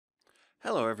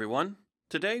Hello everyone.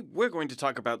 Today we're going to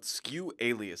talk about SKU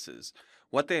aliases,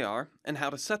 what they are, and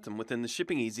how to set them within the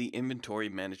ShippingEasy Inventory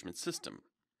Management System.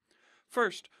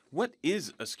 First, what is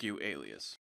a SKU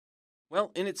alias? Well,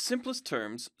 in its simplest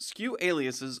terms, SKU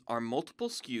aliases are multiple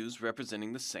SKUs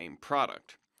representing the same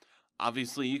product.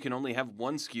 Obviously, you can only have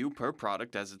one SKU per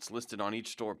product as it's listed on each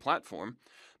store platform,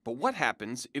 but what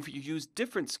happens if you use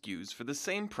different SKUs for the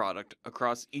same product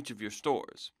across each of your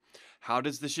stores? How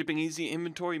does the ShippingEasy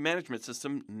Inventory Management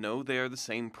System know they are the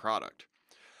same product?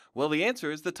 Well, the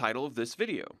answer is the title of this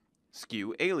video,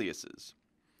 SKU Aliases.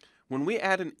 When we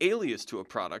add an alias to a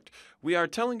product, we are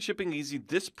telling ShippingEasy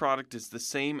this product is the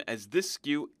same as this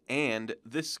SKU and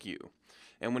this SKU.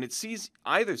 And when it sees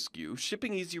either SKU,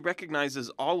 ShippingEasy recognizes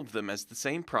all of them as the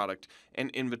same product and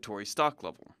inventory stock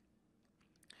level.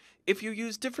 If you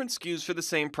use different SKUs for the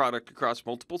same product across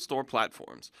multiple store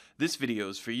platforms, this video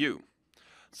is for you.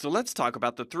 So let's talk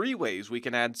about the three ways we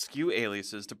can add SKU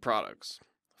aliases to products.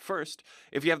 First,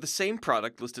 if you have the same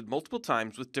product listed multiple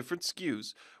times with different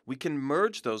SKUs, we can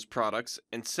merge those products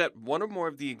and set one or more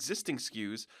of the existing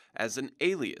SKUs as an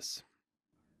alias.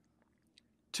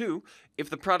 2. If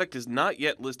the product is not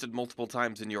yet listed multiple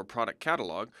times in your product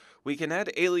catalog, we can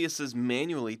add aliases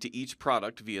manually to each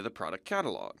product via the product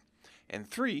catalog. And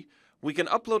 3. We can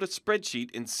upload a spreadsheet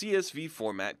in CSV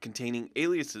format containing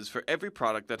aliases for every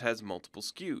product that has multiple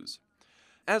SKUs.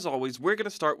 As always, we're going to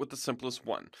start with the simplest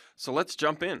one, so let's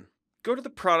jump in. Go to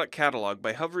the product catalog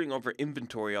by hovering over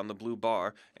Inventory on the blue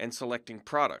bar and selecting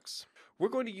Products. We're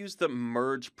going to use the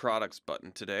Merge Products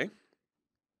button today.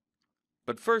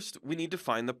 But first, we need to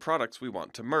find the products we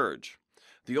want to merge.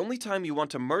 The only time you want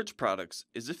to merge products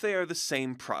is if they are the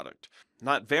same product.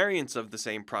 Not variants of the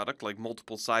same product, like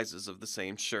multiple sizes of the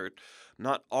same shirt.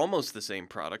 Not almost the same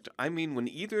product. I mean when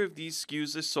either of these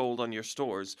SKUs is sold on your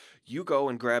stores, you go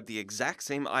and grab the exact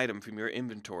same item from your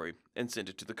inventory and send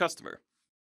it to the customer.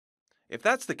 If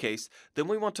that's the case, then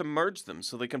we want to merge them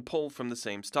so they can pull from the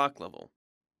same stock level.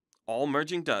 All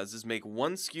merging does is make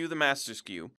one SKU the master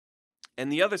SKU,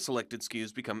 and the other selected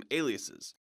SKUs become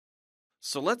aliases.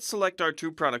 So let's select our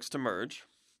two products to merge,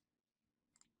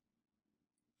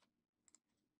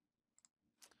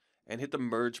 and hit the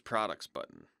Merge Products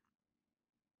button.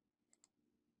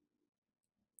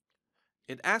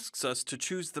 It asks us to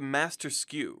choose the master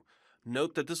SKU.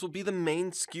 Note that this will be the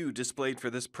main SKU displayed for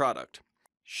this product.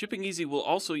 ShippingEasy will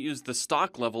also use the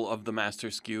stock level of the master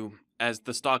SKU as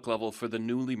the stock level for the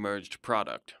newly merged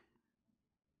product.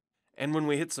 And when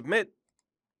we hit Submit,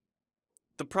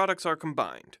 the products are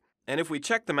combined. And if we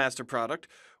check the master product,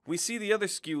 we see the other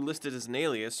SKU listed as an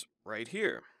alias right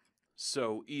here.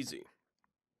 So easy.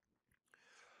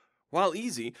 While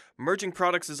easy, merging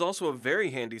products is also a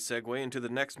very handy segue into the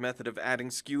next method of adding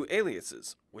SKU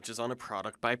aliases, which is on a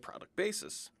product-by-product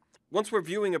basis. Once we're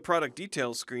viewing a product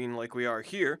details screen like we are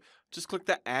here, just click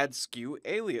the Add SKU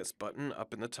Alias button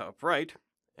up in the top right,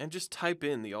 and just type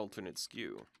in the alternate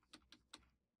SKU.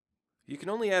 You can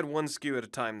only add one SKU at a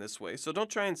time this way, so don't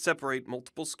try and separate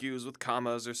multiple SKUs with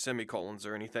commas or semicolons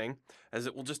or anything, as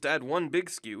it will just add one big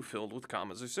SKU filled with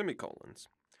commas or semicolons.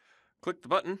 Click the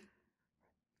button,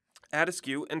 add a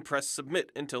SKU, and press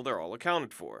Submit until they're all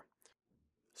accounted for.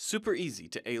 Super easy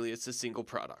to alias a single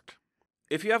product.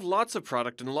 If you have lots of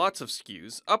product and lots of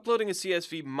SKUs, uploading a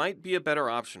CSV might be a better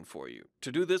option for you.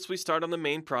 To do this, we start on the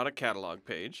main product catalog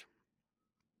page.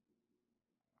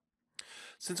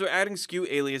 Since we're adding SKU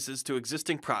aliases to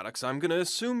existing products, I'm going to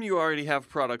assume you already have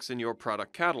products in your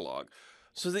product catalog.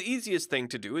 So the easiest thing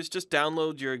to do is just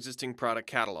download your existing product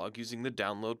catalog using the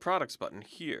Download Products button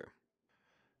here.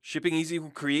 ShippingEasy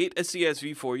will create a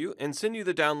CSV for you and send you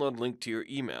the download link to your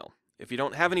email. If you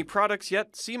don't have any products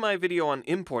yet, see my video on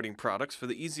importing products for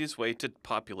the easiest way to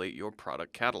populate your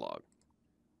product catalog.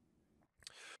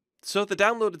 So the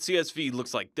downloaded CSV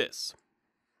looks like this.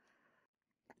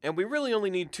 And we really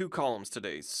only need two columns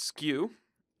today, SKU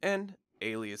and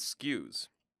alias SKUs.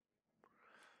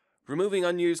 Removing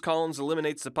unused columns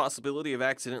eliminates the possibility of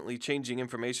accidentally changing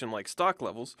information like stock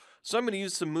levels, so I'm going to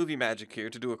use some movie magic here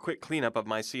to do a quick cleanup of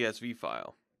my CSV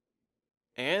file.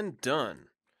 And done.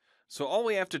 So all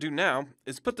we have to do now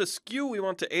is put the SKU we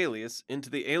want to alias into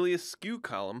the alias SKU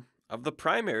column of the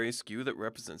primary SKU that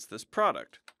represents this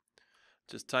product.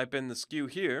 Just type in the SKU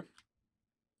here.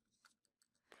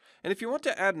 And if you want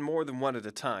to add more than one at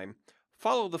a time,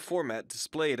 follow the format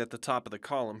displayed at the top of the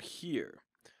column here.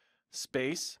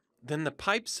 Space, then the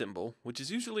pipe symbol, which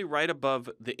is usually right above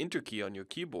the Enter key on your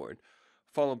keyboard,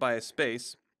 followed by a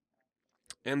space,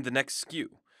 and the next SKU.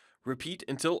 Repeat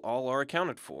until all are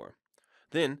accounted for.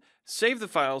 Then, save the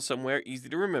file somewhere easy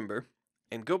to remember,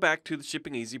 and go back to the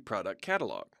ShippingEasy product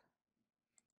catalog.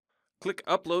 Click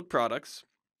Upload Products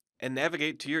and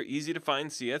navigate to your easy-to-find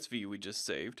CSV we just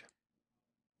saved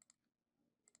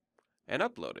and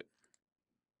upload it.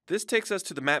 This takes us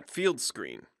to the Map Fields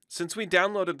screen. Since we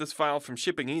downloaded this file from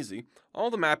ShippingEasy, all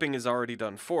the mapping is already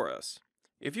done for us.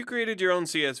 If you created your own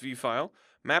CSV file,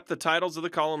 map the titles of the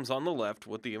columns on the left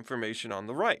with the information on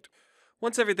the right.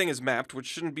 Once everything is mapped, which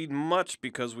shouldn't be much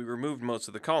because we removed most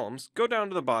of the columns, go down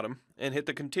to the bottom and hit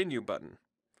the Continue button.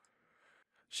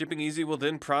 ShippingEasy will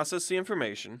then process the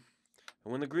information,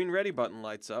 and when the green Ready button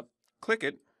lights up, click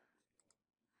it,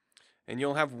 and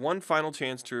you'll have one final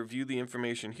chance to review the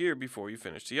information here before you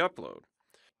finish the upload.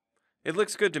 It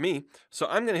looks good to me, so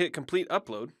I'm going to hit Complete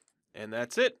Upload, and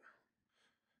that's it.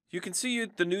 You can see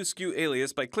the new SKU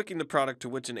alias by clicking the product to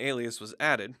which an alias was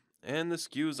added, and the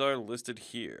SKUs are listed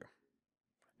here.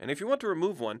 And if you want to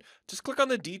remove one, just click on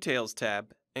the Details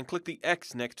tab and click the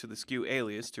X next to the SKU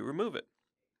alias to remove it.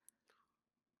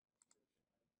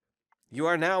 You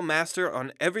are now master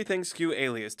on everything SKU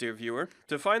alias, dear viewer.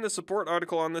 To find the support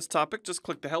article on this topic, just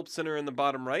click the Help Center in the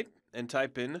bottom right and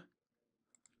type in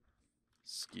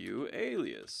SKU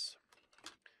Alias.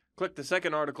 Click the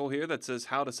second article here that says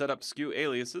How to Set Up SKU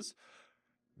Aliases.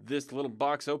 This little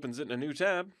box opens it in a new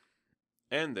tab.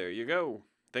 And there you go.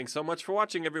 Thanks so much for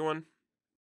watching, everyone.